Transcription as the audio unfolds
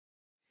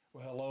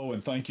Well, hello,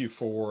 and thank you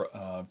for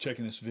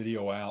checking this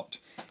video out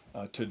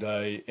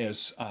today.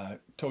 As I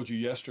told you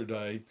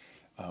yesterday,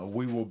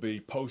 we will be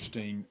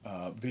posting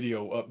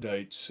video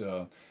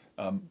updates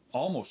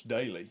almost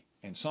daily,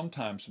 and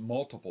sometimes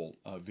multiple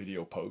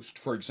video posts.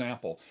 For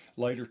example,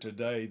 later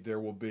today there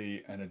will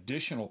be an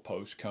additional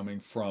post coming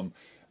from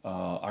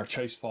our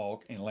Chase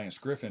Falk and Lance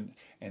Griffin,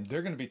 and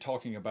they're going to be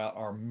talking about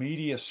our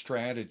media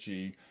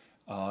strategy.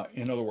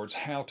 In other words,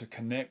 how to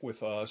connect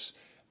with us,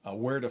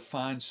 where to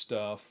find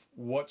stuff,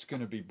 what's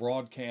going to be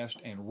broadcast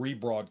and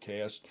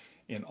rebroadcast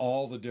in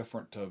all the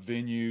different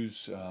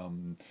venues,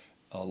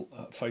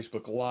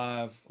 Facebook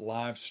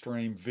live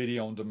stream,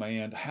 video on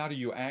demand. How do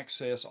you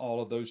access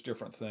all of those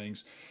different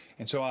things?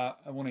 And so I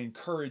want to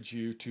encourage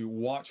you to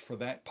watch for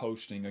that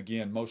posting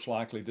again, most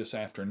likely this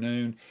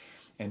afternoon,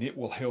 and it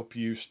will help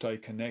you stay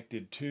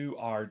connected to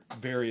our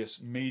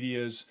various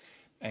medias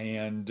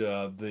and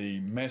the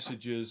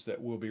messages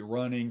that we'll be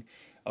running.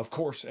 Of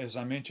course, as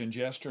I mentioned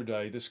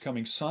yesterday, this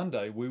coming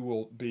Sunday we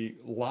will be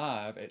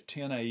live at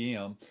 10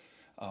 a.m.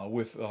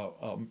 With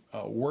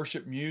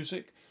worship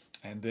music,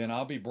 and then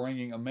I'll be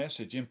bringing a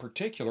message. In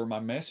particular, my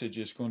message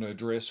is going to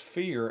address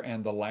fear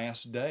and the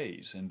last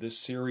days. In this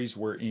series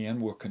we're in,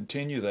 we'll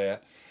continue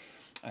that.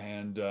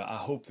 And I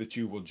hope that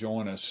you will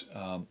join us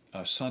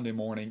Sunday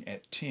morning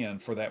at 10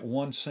 for that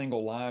one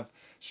single live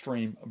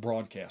stream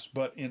broadcast.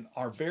 But in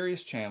our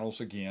various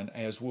channels, again,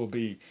 as will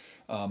be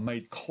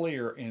made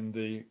clear in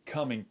the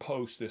coming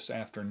post this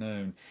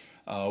afternoon,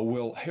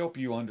 will help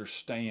you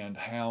understand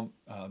how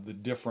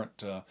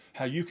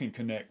how you can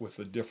connect with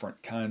the different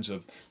kinds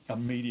of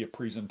media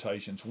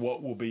presentations,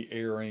 what will be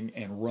airing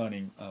and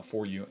running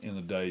for you in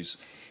the days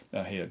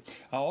ahead.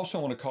 I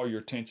also want to call your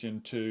attention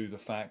to the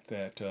fact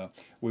that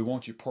we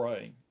want you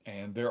praying,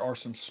 and there are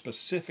some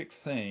specific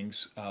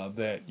things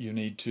that you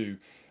need to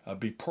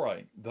be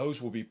praying.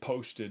 Those will be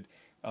posted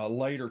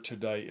later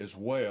today as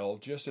well.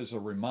 Just as a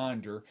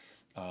reminder,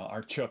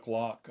 our Chuck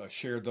Locke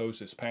shared those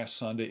this past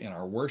Sunday in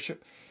our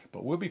worship,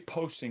 but we'll be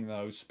posting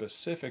those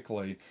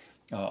specifically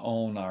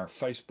on our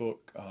Facebook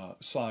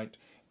site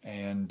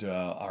and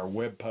our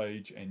web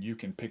page, and you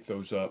can pick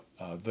those up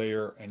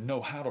there and know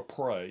how to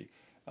pray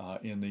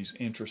in these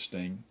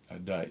interesting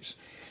days.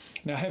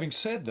 Now, having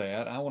said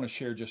that, I want to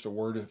share just a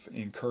word of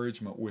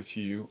encouragement with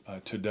you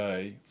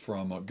today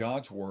from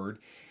God's Word.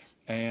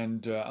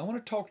 And I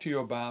want to talk to you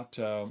about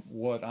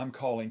what I'm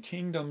calling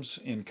kingdoms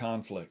in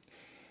conflict.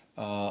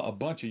 A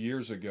bunch of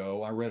years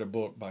ago, I read a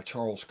book by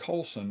Charles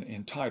Colson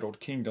entitled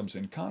Kingdoms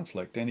in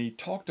Conflict, and he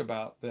talked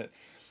about that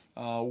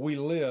we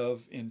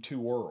live in two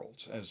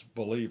worlds as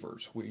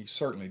believers. We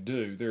certainly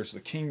do. There's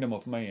the kingdom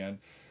of man,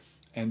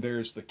 and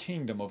there's the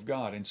kingdom of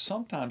God, and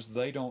sometimes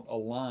they don't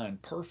align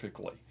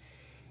perfectly.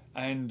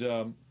 And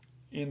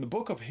in the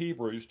book of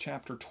Hebrews,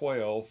 chapter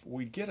 12,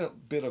 we get a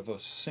bit of a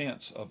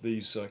sense of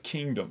these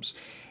kingdoms.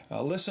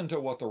 Listen to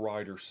what the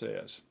writer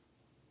says.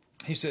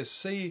 He says,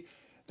 "See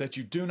that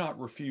you do not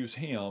refuse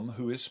him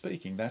who is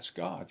speaking," that's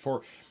God.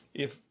 "For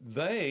if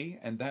they,"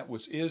 and that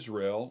was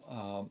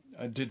Israel,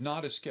 "did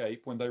not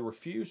escape when they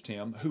refused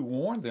him who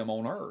warned them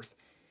on earth,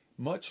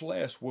 much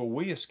less will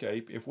we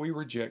escape if we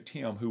reject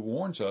him who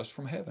warns us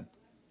from heaven."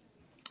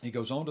 He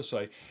goes on to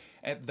say,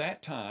 "At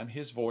that time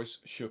his voice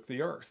shook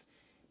the earth.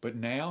 But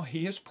now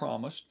he has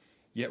promised,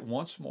 yet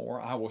once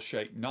more I will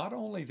shake not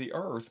only the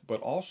earth,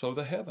 but also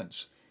the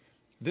heavens."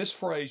 This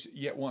phrase,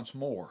 "yet once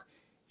more,"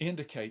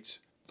 indicates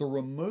the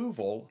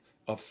removal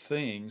of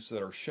things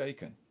that are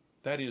shaken.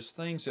 That is,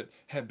 things that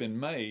have been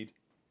made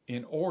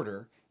in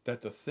order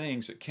that the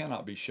things that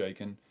cannot be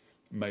shaken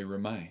may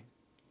remain.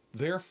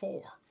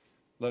 Therefore,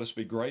 let us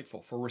be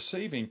grateful for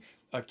receiving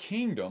a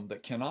kingdom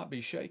that cannot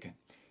be shaken.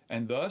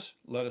 And thus,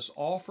 let us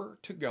offer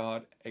to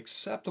God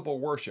acceptable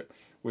worship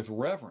with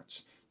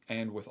reverence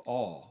and with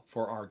awe,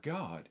 for our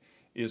God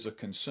is a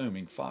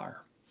consuming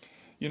fire.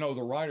 You know,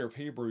 the writer of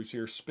Hebrews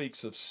here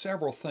speaks of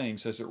several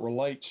things as it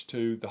relates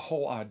to the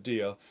whole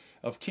idea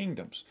of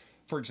kingdoms.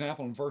 For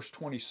example, in verse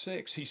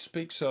 26, he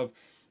speaks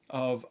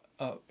of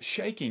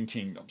shaking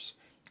kingdoms,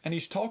 and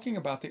he's talking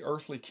about the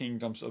earthly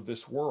kingdoms of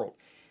this world.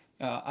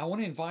 I want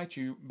to invite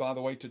you, by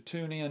the way, to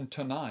tune in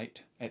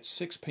tonight at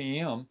 6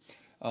 p.m.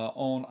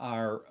 On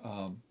our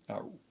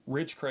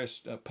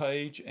Ridgecrest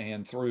page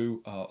and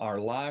through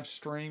our live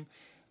stream.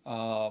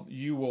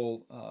 You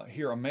will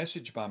hear a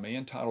message by me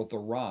entitled "The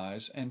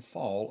Rise and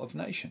Fall of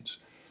Nations."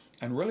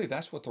 And really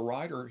that's what the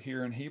writer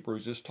here in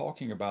Hebrews is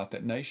talking about,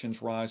 that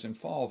nations rise and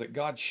fall, that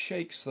God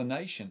shakes the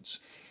nations.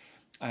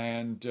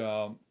 And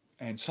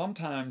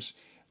sometimes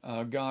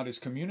God is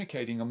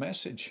communicating a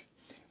message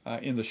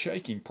in the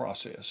shaking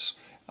process.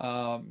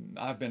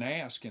 I've been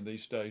asked in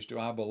these days, do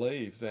I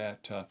believe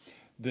that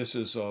this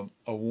is a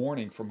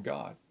warning from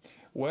God?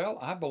 Well,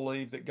 I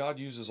believe that God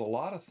uses a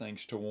lot of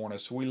things to warn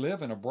us. We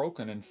live in a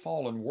broken and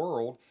fallen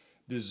world.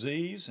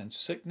 Disease and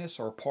sickness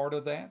are part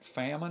of that.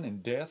 Famine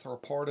and death are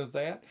part of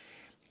that.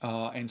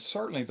 And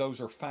certainly those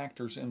are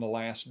factors in the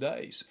last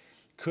days.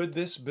 Could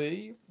this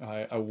be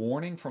a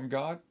warning from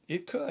God?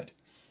 It could.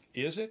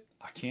 Is it?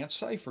 I can't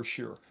say for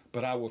sure.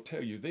 But I will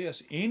tell you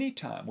this,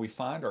 anytime we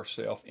find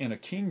ourselves in a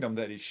kingdom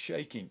that is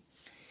shaking,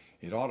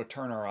 it ought to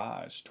turn our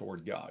eyes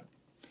toward God.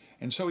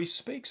 And so he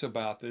speaks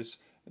about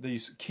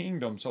these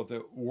kingdoms of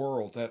the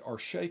world that are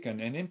shaken.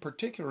 And in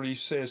particular, he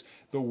says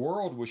the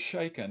world was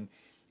shaken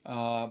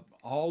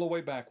all the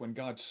way back when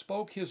God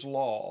spoke his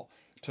law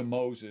to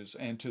Moses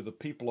and to the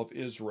people of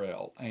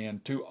Israel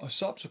and to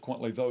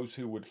subsequently those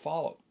who would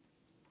follow.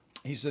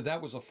 He said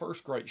that was the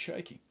first great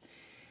shaking.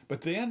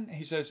 But then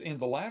he says in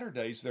the latter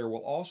days there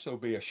will also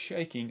be a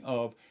shaking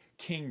of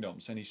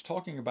kingdoms. And he's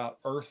talking about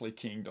earthly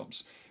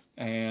kingdoms.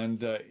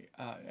 And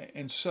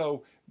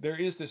so there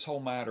is this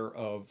whole matter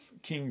of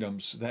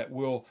kingdoms that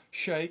will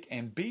shake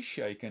and be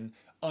shaken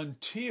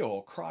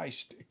until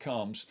Christ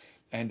comes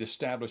and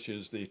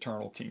establishes the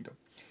eternal kingdom.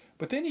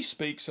 But then he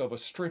speaks of a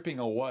stripping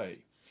away.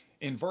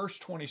 In verse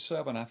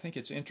 27, I think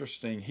it's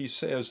interesting, he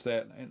says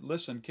that, and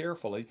listen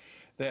carefully,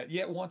 that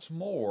yet once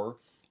more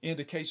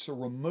indicates the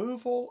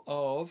removal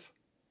of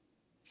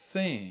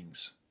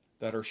things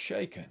that are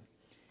shaken.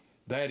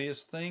 That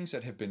is, things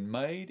that have been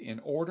made in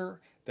order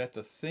that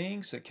the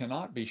things that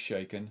cannot be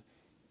shaken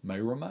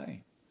may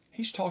remain.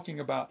 He's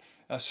talking about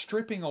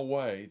stripping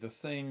away the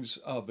things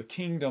of the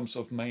kingdoms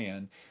of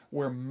man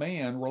where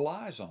man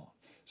relies on,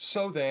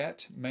 so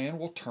that man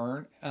will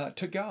turn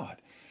to God.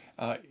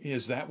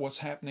 Is that what's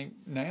happening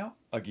now?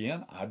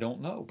 Again, I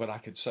don't know, but I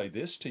could say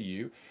this to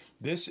you.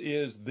 This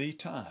is the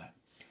time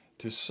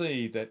to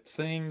see that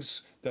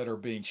things that are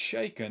being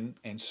shaken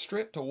and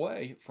stripped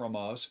away from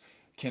us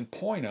can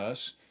point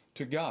us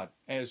to God.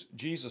 As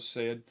Jesus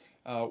said,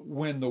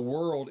 when the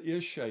world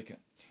is shaken,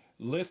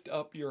 lift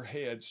up your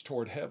heads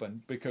toward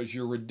heaven because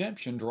your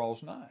redemption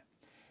draws nigh.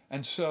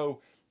 And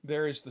so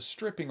there is the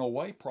stripping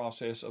away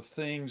process of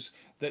things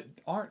that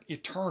aren't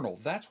eternal.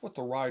 That's what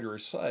the writer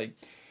is saying.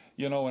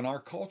 You know, in our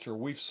culture,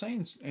 we've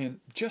seen in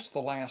just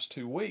the last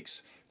 2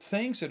 weeks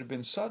things that have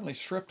been suddenly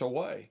stripped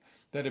away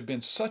that have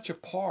been such a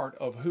part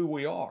of who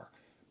we are,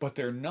 but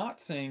they're not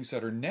things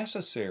that are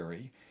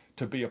necessary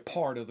to be a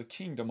part of the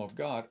kingdom of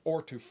God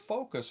or to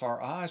focus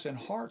our eyes and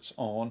hearts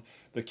on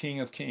the King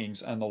of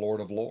Kings and the Lord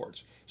of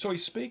Lords. So he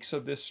speaks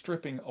of this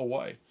stripping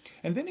away.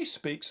 And then he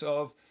speaks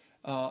of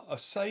a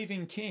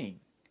saving king.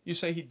 You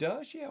say he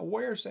does? Yeah,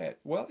 where's that?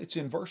 Well, it's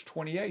in verse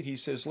 28. He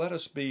says, let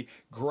us be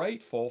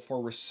grateful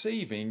for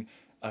receiving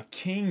a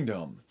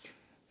kingdom.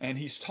 And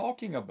he's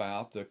talking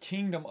about the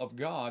kingdom of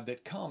God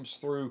that comes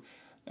through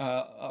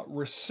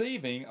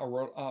receiving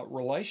a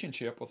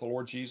relationship with the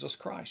Lord Jesus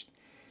Christ.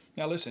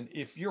 Now listen,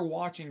 if you're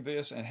watching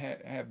this and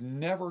have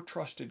never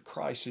trusted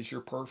Christ as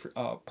your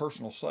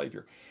personal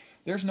Savior,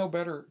 there's no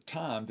better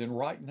time than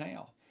right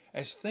now.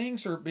 As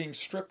things are being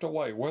stripped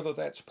away, whether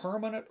that's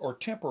permanent or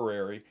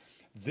temporary,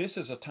 this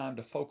is a time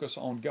to focus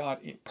on God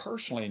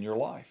personally in your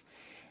life.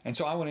 And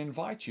so I want to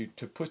invite you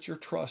to put your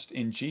trust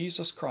in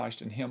Jesus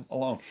Christ and Him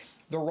alone.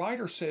 The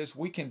writer says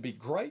we can be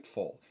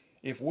grateful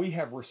if we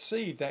have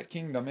received that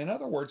kingdom. In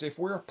other words, if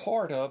we're a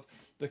part of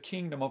the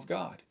kingdom of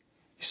God.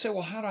 You say,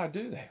 well, how do I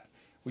do that?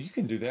 Well, you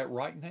can do that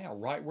right now,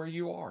 right where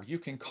you are. You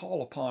can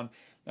call upon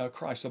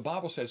Christ. The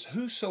Bible says,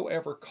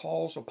 whosoever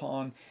calls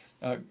upon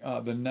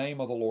the name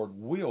of the Lord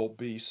will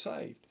be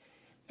saved.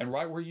 And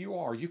right where you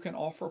are, you can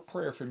offer a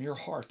prayer from your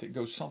heart that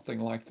goes something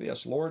like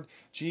this. Lord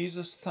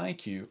Jesus,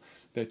 thank you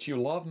that you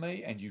love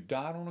me and you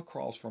died on a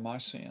cross for my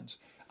sins.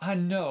 I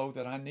know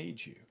that I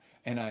need you,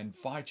 and I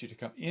invite you to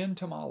come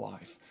into my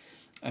life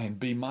and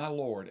be my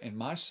Lord and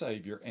my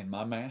Savior and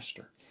my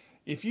Master.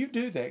 If you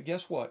do that,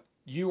 guess what?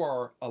 You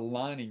are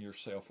aligning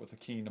yourself with the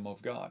kingdom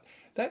of God.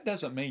 That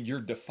doesn't mean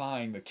you're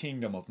defying the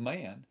kingdom of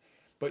man,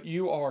 but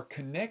you are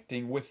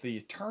connecting with the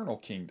eternal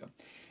kingdom.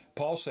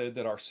 Paul said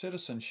that our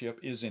citizenship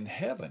is in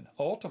heaven,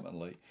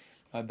 ultimately.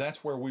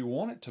 That's where we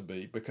want it to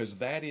be, because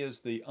that is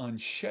the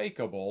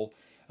unshakable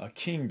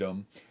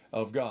kingdom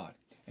of God.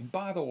 And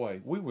by the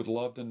way, we would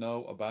love to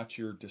know about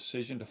your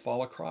decision to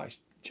follow Christ.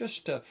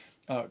 Just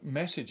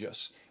message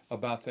us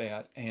about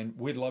that, and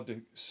we'd love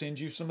to send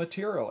you some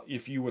material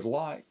if you would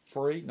like,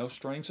 free, no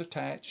strings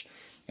attached,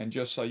 and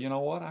just say, you know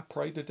what, I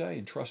prayed today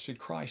and trusted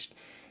Christ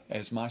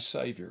as my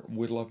Savior.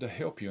 We'd love to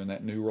help you in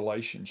that new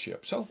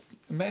relationship. So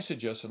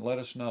message us and let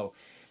us know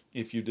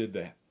if you did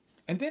that.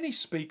 And then he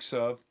speaks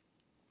of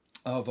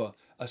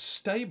a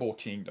stable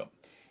kingdom.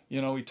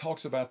 You know, he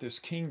talks about this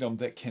kingdom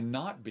that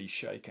cannot be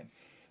shaken.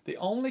 The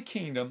only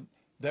kingdom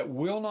that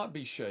will not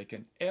be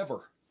shaken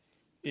ever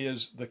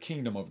is the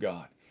kingdom of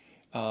God.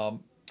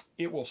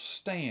 It will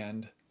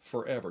stand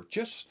forever.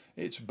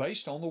 It's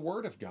based on the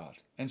Word of God.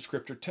 And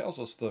Scripture tells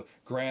us the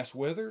grass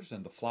withers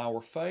and the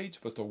flower fades,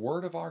 but the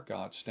Word of our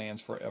God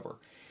stands forever.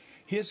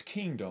 His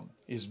kingdom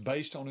is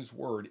based on His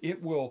Word.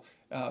 It will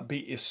be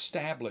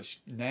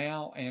established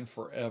now and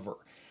forever.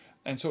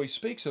 And so he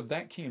speaks of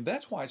that kingdom.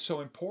 That's why it's so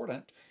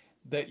important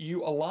that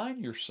you align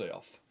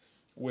yourself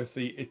with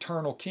the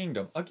eternal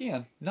kingdom.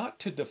 Again, not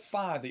to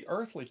defy the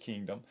earthly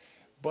kingdom,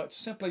 but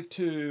simply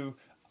to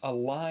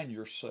align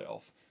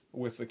yourself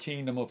with the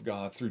kingdom of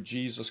God through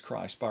Jesus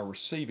Christ by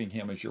receiving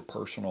Him as your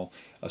personal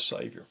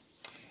Savior.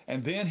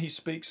 And then he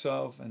speaks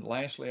of, and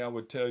lastly I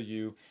would tell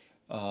you,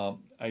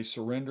 a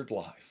surrendered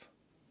life.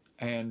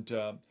 And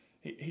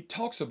he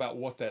talks about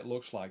what that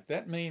looks like.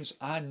 That means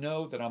I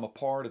know that I'm a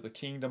part of the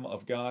kingdom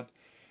of God,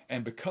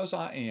 and because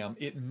I am,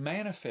 it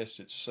manifests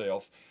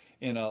itself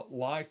in a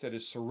life that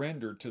is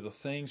surrendered to the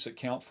things that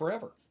count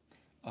forever.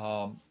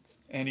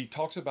 And he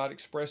talks about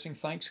expressing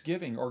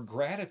thanksgiving or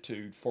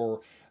gratitude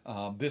for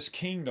this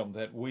kingdom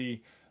that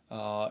we,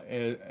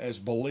 as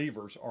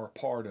believers, are a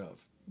part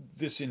of,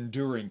 this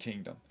enduring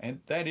kingdom. And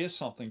that is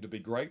something to be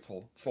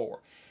grateful for.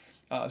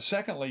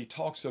 Secondly, he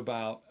talks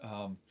about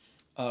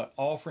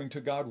offering to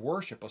God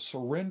worship, a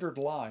surrendered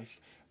life.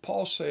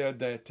 Paul said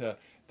that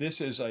this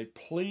is a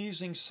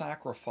pleasing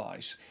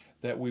sacrifice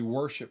that we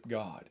worship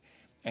God.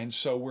 And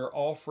so we're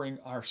offering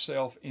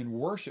ourselves in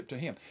worship to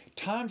Him.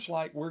 Times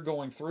like we're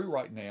going through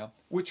right now,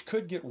 which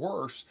could get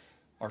worse,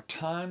 are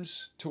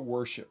times to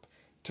worship,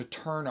 to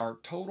turn our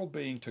total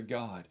being to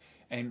God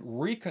and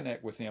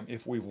reconnect with Him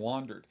if we've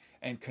wandered,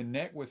 and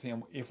connect with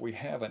Him if we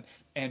haven't,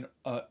 and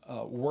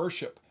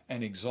worship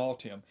and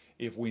exalt Him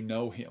if we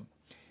know Him.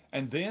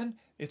 And then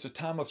it's a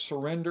time of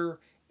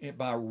surrender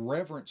by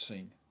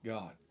reverencing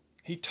God.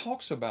 He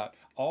talks about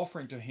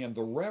offering to Him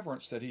the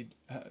reverence that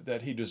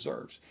He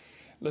deserves.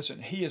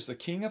 Listen, He is the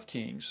King of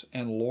Kings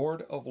and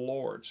Lord of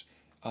Lords.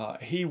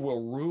 He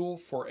will rule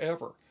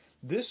forever.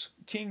 This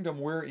kingdom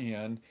we're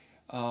in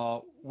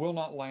will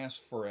not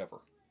last forever.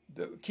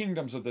 The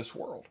kingdoms of this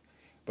world.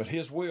 But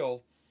His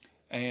will,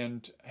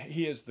 and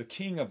He is the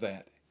King of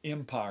that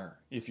empire,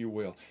 if you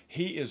will.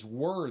 He is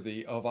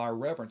worthy of our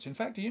reverence. In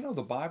fact, you know,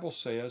 the Bible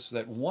says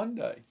that one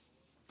day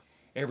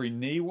every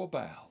knee will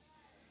bow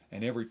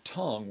and every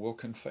tongue will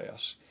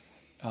confess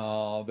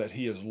that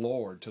He is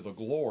Lord, to the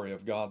glory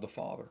of God the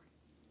Father.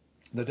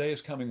 The day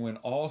is coming when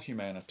all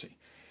humanity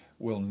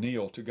will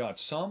kneel to God.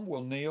 Some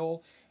will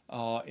kneel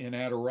in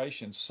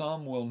adoration.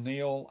 Some will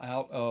kneel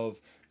out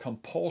of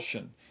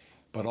compulsion,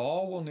 but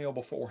all will kneel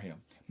before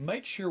Him.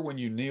 Make sure when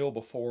you kneel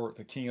before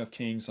the King of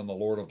Kings and the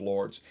Lord of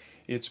Lords,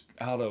 it's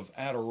out of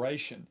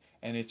adoration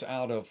and it's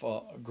out of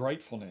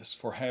gratefulness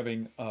for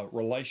having a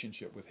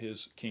relationship with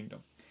His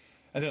kingdom.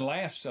 And then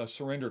last,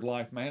 surrendered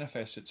life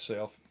manifests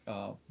itself,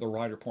 the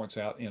writer points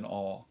out, in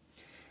awe.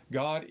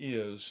 God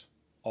is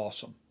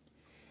awesome.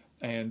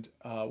 And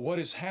what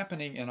is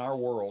happening in our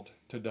world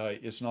today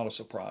is not a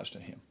surprise to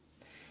Him.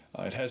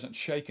 It hasn't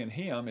shaken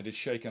Him, it has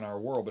shaken our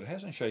world, but it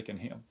hasn't shaken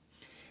Him.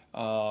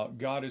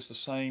 God is the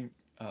same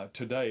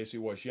today as He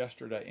was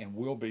yesterday and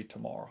will be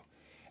tomorrow.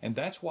 And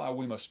that's why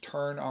we must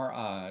turn our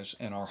eyes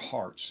and our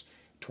hearts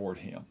toward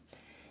Him.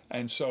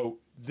 And so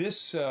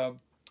this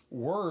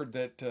word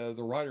that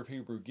the writer of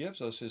Hebrew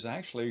gives us is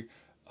actually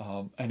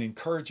an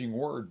encouraging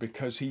word,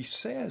 because he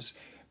says,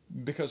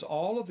 because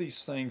all of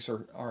these things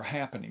are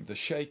happening, the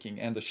shaking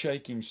and the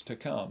shakings to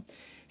come,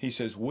 he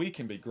says we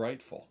can be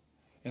grateful.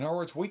 In other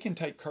words, we can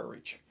take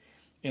courage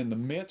in the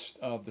midst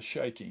of the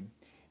shaking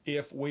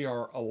if we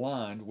are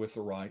aligned with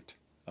the right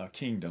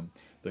kingdom,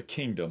 the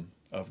kingdom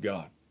of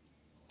God.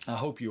 I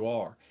hope you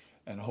are,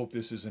 and I hope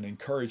this is an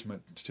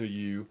encouragement to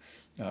you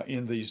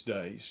in these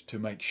days to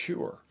make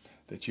sure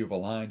that you've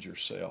aligned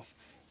yourself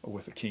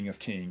with the King of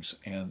Kings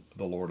and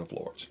the Lord of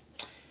Lords.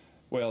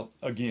 Well,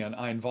 again,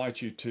 I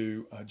invite you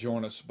to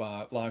join us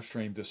by live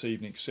stream this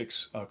evening,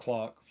 6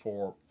 o'clock,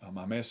 for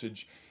my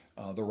message,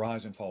 The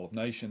Rise and Fall of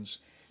Nations.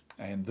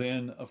 And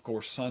then, of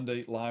course,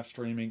 Sunday live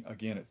streaming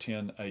again at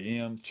 10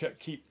 a.m.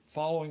 Keep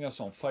following us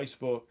on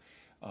Facebook.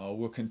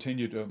 We'll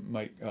continue to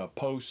make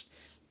posts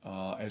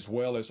as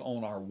well as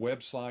on our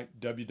website,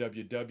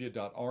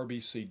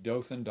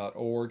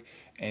 www.rbcdothan.org.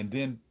 And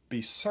then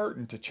be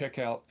certain to check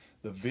out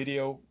the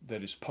video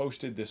that is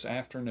posted this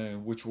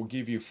afternoon, which will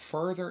give you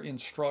further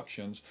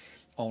instructions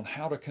on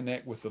how to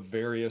connect with the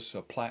various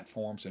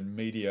platforms and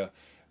media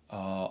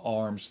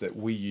arms that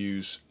we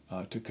use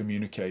to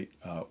communicate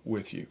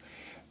with you.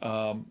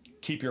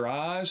 Keep your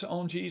eyes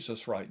on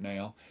Jesus right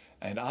now,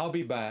 and I'll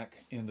be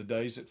back in the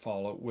days that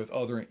follow with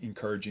other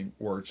encouraging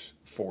words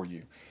for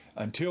you.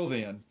 Until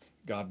then,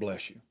 God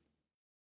bless you.